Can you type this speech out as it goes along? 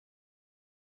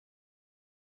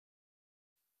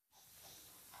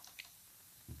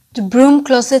The broom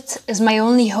closet is my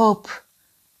only hope,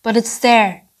 but it's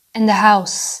there, in the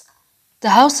house. The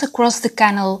house across the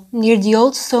canal, near the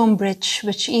old stone bridge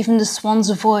which even the swans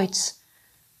avoid.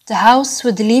 The house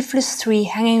with the leafless tree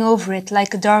hanging over it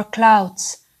like a dark cloud.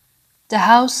 The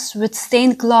house with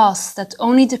stained glass that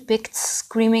only depicts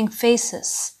screaming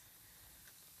faces.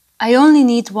 I only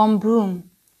need one broom.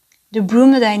 The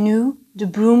broom that I knew, the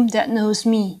broom that knows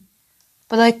me.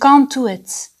 But I can't do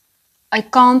it. I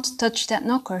can't touch that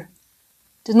knocker.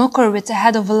 The knocker with the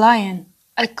head of a lion.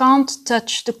 I can't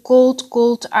touch the cold,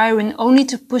 cold iron only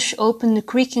to push open the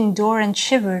creaking door and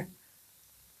shiver.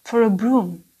 For a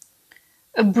broom.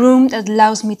 A broom that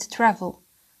allows me to travel.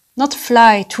 Not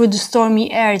fly through the stormy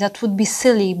air, that would be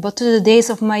silly, but to the days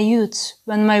of my youth,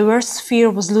 when my worst fear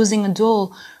was losing a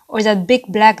doll or that big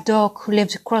black dog who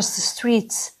lived across the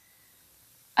street.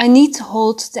 I need to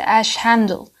hold the ash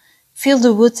handle, feel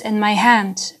the wood in my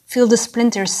hand, feel the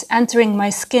splinters entering my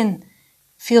skin,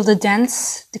 feel the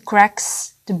dents, the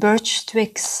cracks, the birch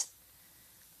twigs.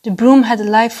 The broom had a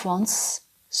life once,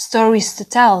 stories to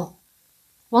tell.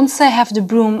 Once I have the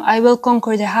broom, I will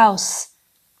conquer the house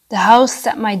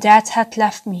that my dad had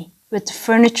left me, with the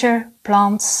furniture,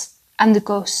 plants, and the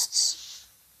ghosts.